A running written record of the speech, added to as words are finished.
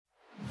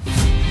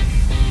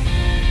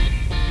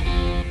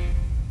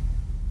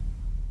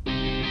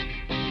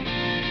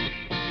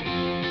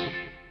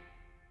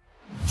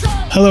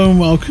Hello and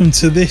welcome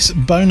to this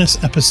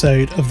bonus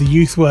episode of the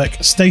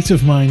YouthWork State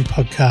of Mind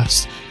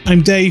podcast.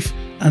 I'm Dave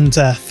and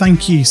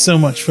thank you so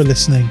much for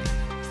listening.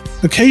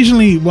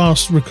 Occasionally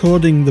whilst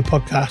recording the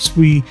podcast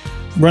we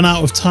run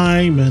out of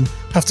time and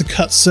have to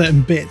cut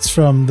certain bits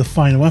from the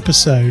final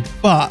episode,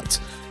 but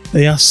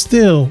they are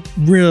still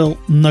real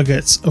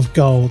nuggets of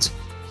gold.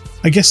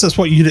 I guess that's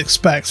what you'd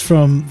expect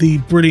from the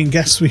brilliant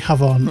guests we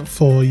have on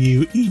for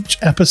you each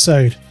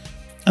episode.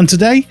 And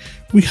today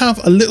we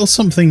have a little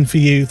something for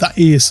you that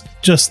is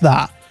just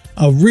that,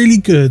 a really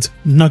good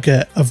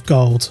nugget of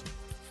gold.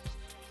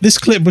 This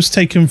clip was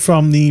taken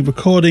from the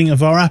recording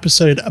of our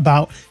episode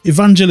about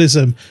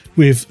evangelism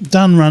with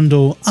Dan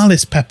Randall,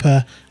 Alice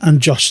Pepper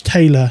and Josh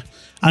Taylor.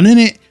 And in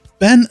it,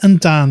 Ben and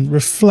Dan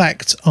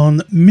reflect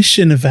on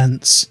mission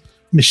events,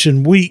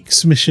 mission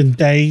weeks, mission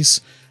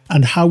days,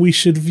 and how we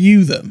should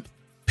view them.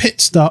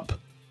 Pit stop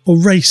or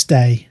race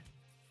day.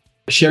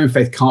 Sharing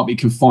faith can't be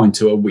confined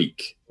to a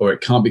week, or it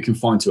can't be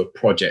confined to a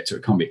project, or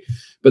it can't be.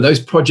 But those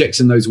projects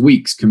and those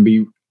weeks can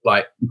be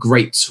like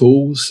great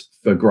tools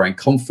for growing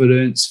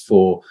confidence,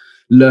 for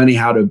learning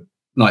how to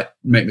like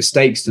make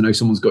mistakes, to know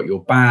someone's got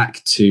your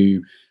back,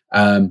 to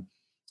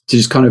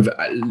just kind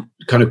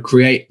of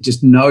create,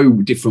 just know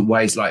different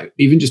ways, like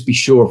even just be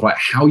sure of like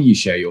how you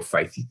share your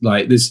faith.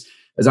 Like there's,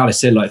 as Alice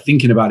said, like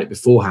thinking about it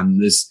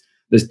beforehand, there's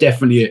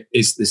definitely,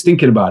 there's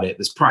thinking about it,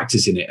 there's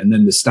practicing it, and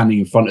then there's standing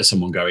in front of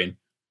someone going,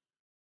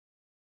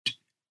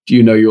 do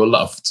you know you're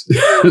loved?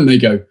 And they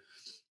go,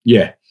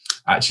 yeah,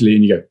 actually.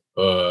 And you go,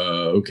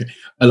 okay.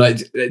 And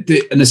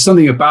there's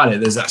something about it.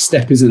 There's that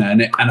step, isn't there?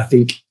 And I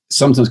think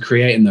sometimes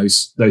creating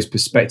those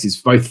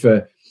perspectives, both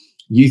for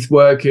youth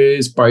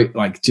workers, both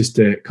like just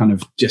to kind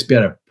of just be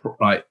able to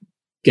like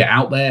get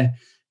out there,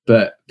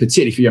 but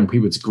particularly for young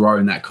people to grow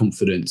in that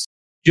confidence.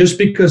 Just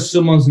because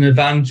someone's an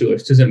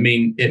evangelist doesn't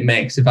mean it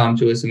makes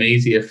evangelism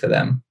easier for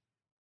them.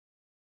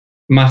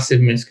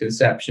 Massive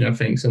misconception, I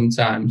think,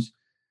 sometimes,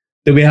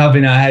 that we have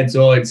in our heads,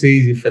 oh, it's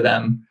easy for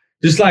them.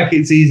 Just like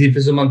it's easy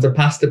for someone to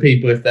pastor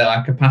people if they're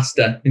like a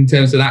pastor in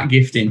terms of that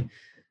gifting.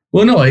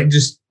 Well, no, it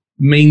just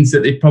means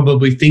that they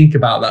probably think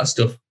about that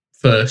stuff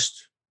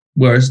first,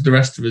 whereas the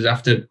rest of us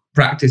have to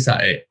practice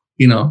at it.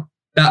 You know,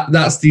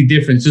 that's the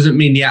difference. Doesn't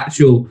mean the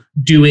actual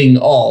doing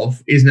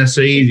of is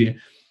necessarily easier.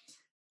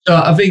 So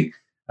I think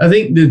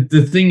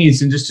the thing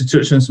is, and just to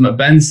touch on something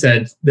Ben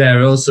said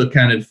there, also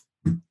kind of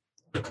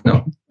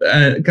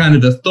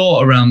a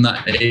thought around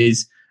that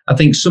is, I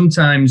think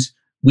sometimes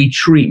we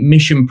treat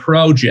mission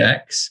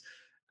projects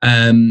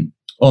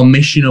or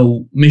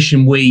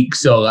mission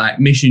weeks or like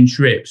mission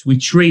trips. We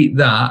treat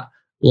that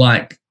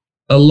like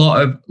a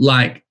lot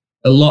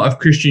of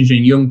Christians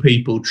and young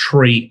people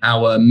treat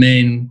our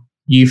main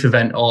youth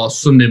event or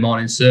Sunday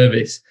morning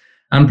service.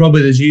 And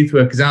probably there's youth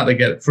workers out there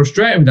get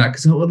frustrated with that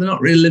because they're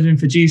not really living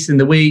for Jesus in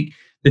the week.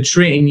 They're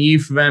treating the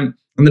youth event.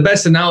 And the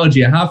best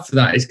analogy I have for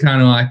that is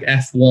kind of like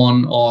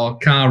F1 or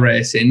car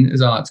racing,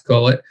 as I like to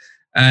call it.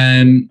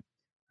 And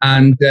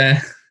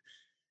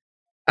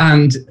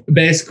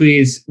basically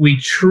is we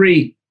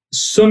treat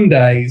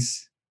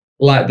Sundays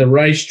like the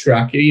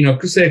racetrack, you know,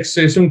 because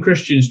so some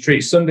Christians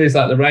treat Sundays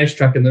like the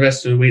racetrack and the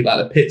rest of the week like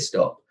the pit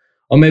stop.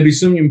 Or maybe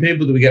some young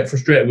people that we get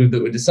frustrated with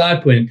that we're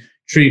discipling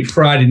treat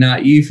Friday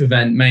night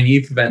main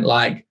youth event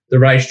like the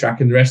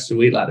racetrack and the rest of the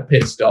week like the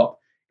pit stop.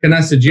 Can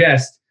I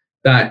suggest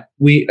that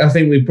I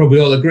think we probably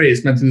all agree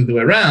it's meant to be the other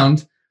way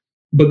around,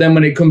 but then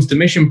when it comes to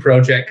mission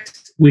projects,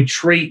 we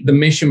treat the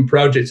mission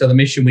projects or the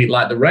mission week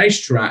like the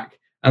racetrack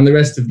and the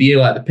rest of the year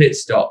like the pit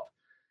stop.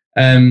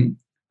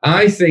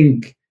 I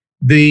think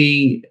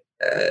the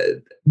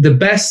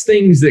best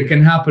things that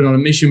can happen on a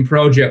mission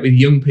project with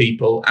young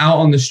people out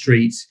on the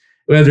streets,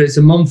 whether it's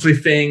a monthly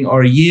thing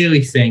or a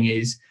yearly thing,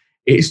 is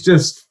it's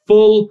just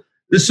full.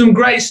 There's some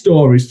great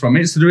stories from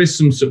it. So there is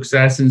some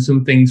success and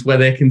some things where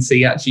they can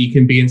see actually you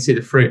can be and see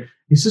the fruit.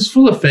 It's just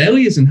full of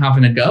failures and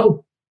having a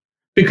go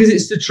because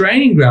it's the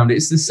training ground.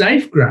 It's the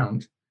safe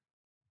ground.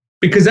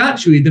 Because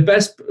actually the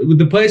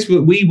place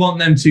where we want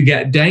them to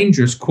get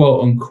dangerous,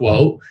 quote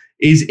unquote,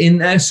 is in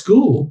their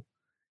school,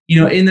 you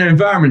know, in their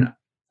environment.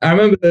 I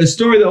remember a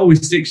story that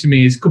always sticks to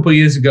me is a couple of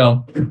years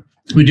ago,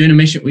 we're doing a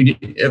mission. We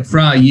did for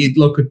our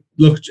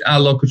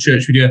local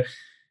church. We do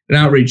an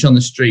outreach on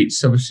the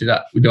streets. Obviously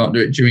that we don't do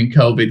it during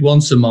COVID,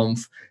 once a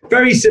month.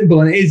 Very simple.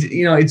 And it is,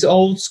 you know, it's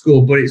old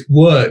school, but it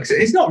works.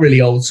 It's not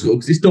really old school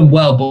because it's done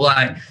well, but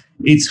like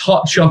it's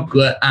hot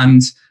chocolate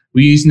and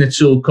we're using a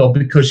tool called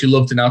Because You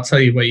Loved, and I'll tell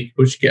you where you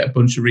can get a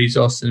bunch of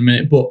resources in a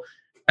minute. But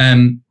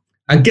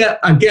I get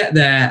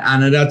there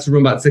and I'd had to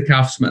run back to the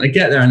cafe. I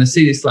get there and I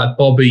see this lad,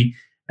 Bobby,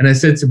 and I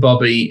said to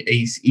Bobby,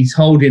 he's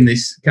holding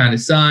this kind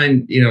of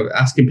sign, you know,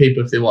 asking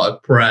people if they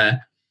want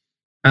prayer.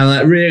 And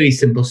like really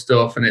simple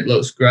stuff, and it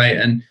looks great.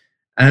 And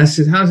I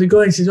said, how's it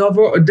going? He says,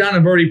 Dan,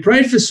 I've already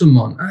prayed for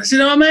someone. And I said,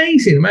 oh,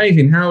 amazing.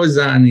 How was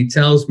that? And he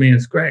tells me,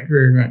 it's great.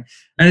 And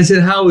I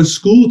said, how was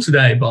school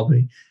today,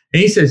 Bobby?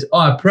 And he says,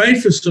 I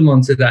prayed for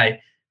someone today.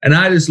 And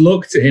I just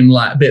looked at him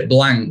like a bit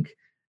blank,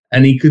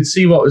 and he could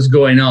see what was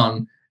going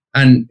on.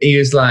 And he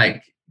was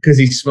like, because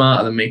he's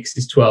smarter than me, because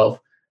he's 12.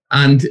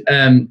 And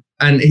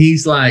And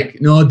he's like,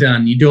 no,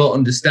 Dan, you don't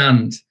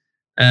understand.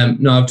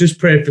 No, I've just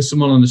prayed for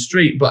someone on the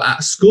street, but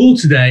at school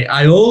today,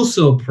 I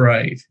also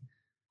prayed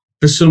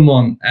for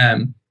someone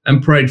and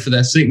prayed for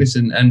their sickness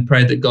and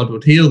prayed that God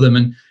would heal them.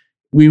 And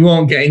we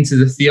won't get into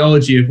the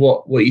theology of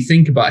what you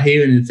think about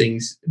healing and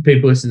things,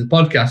 people listen to the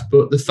podcast,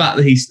 but the fact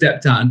that he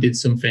stepped out and did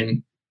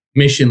something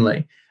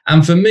missionally.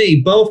 And for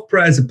me, both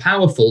prayers are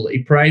powerful that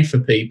he prayed for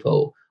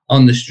people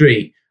on the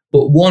street,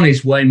 but one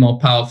is way more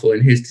powerful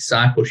in his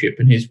discipleship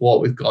and his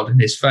walk with God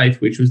and his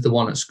faith, which was the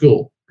one at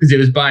school, because it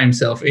was by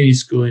himself in his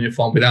school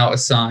uniform, without a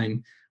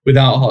sign,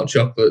 without hot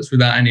chocolates,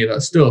 without any of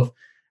that stuff.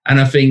 And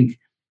I think,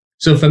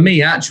 so for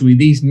me, actually,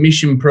 these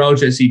mission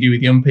projects you do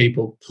with young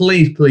people,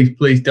 please, please,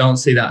 please don't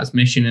see that as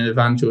mission and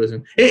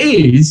evangelism.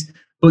 It is,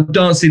 but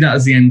don't see that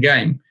as the end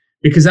game,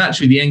 because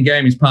actually the end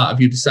game is part of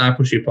your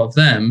discipleship of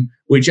them,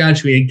 which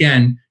actually,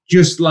 again,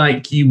 just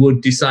like you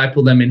would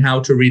disciple them in how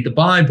to read the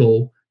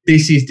Bible,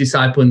 this is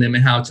discipling them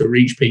in how to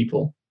reach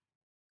people.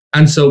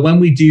 And so when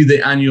we do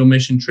the annual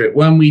mission trip,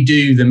 when we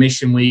do the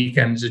mission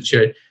weekends at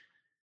church,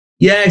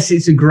 yes,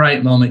 it's a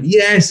great moment.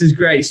 Yes, there's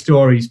great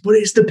stories, but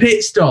it's the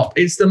pit stop.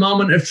 It's the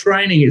moment of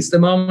training. It's the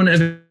moment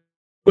of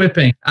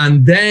equipping.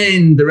 And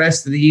then the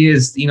rest of the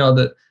years,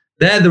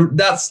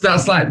 that's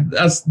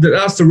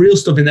the real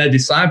stuff in their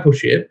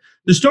discipleship.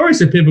 The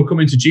stories of people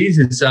coming to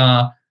Jesus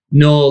are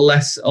no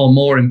less or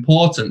more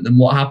important than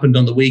what happened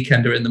on the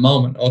weekend or in the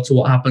moment, or to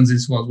what happens in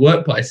someone's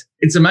workplace.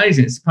 It's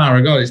amazing. It's the power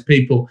of God. It's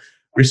people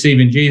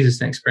receiving Jesus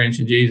and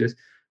experiencing Jesus.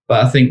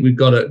 But I think we've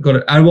got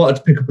to. I wanted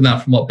to pick up on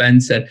that from what Ben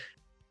said.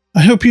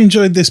 I hope you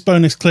enjoyed this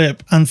bonus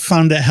clip and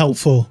found it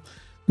helpful.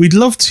 We'd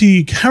love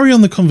to carry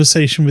on the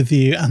conversation with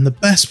you, and the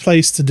best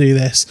place to do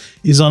this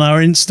is on our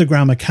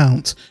Instagram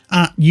account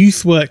at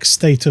YouthWork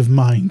State of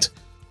Mind.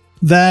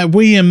 There,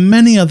 we and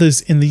many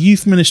others in the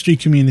youth ministry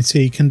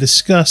community can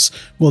discuss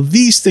what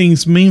these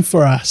things mean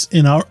for us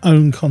in our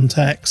own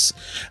context.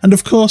 And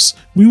of course,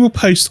 we will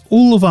post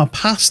all of our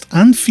past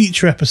and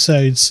future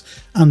episodes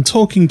and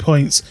talking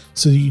points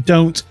so that you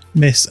don't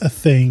miss a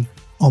thing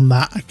on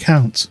that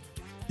account.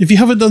 If you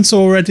haven't done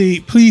so already,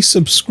 please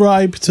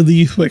subscribe to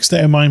the YouthWork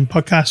State of Mind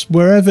podcast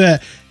wherever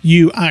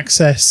you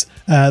access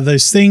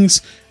those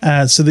things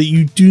so that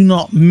you do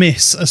not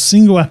miss a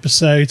single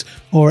episode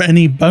or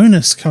any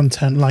bonus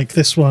content like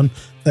this one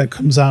that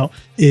comes out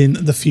in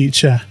the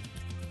future.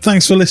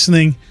 Thanks for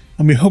listening,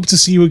 and we hope to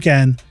see you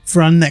again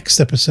for our next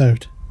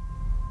episode.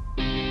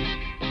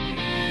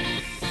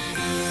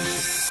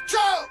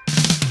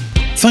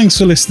 Thanks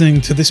for listening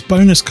to this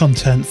bonus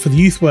content for the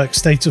YouthWork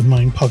State of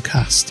Mind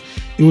podcast.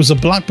 It was a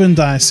Blackburn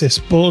Diocese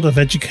Board of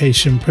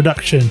Education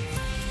production.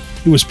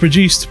 It was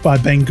produced by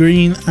Ben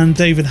Green and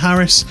David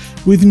Harris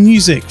with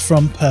music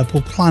from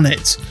Purple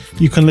Planet.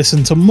 You can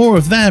listen to more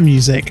of their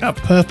music at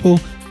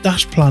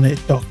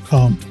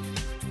purple-planet.com.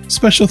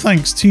 Special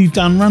thanks to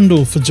Dan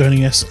Randall for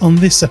joining us on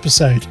this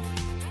episode.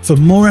 For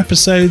more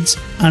episodes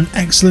and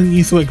excellent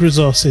YouthWork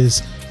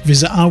resources,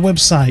 visit our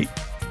website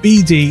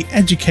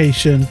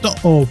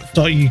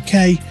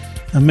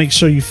bdeducation.org.uk and make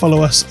sure you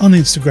follow us on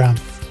Instagram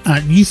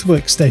at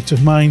YouthWork State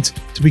of Mind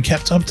to be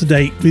kept up to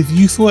date with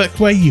youth work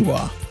where you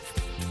are.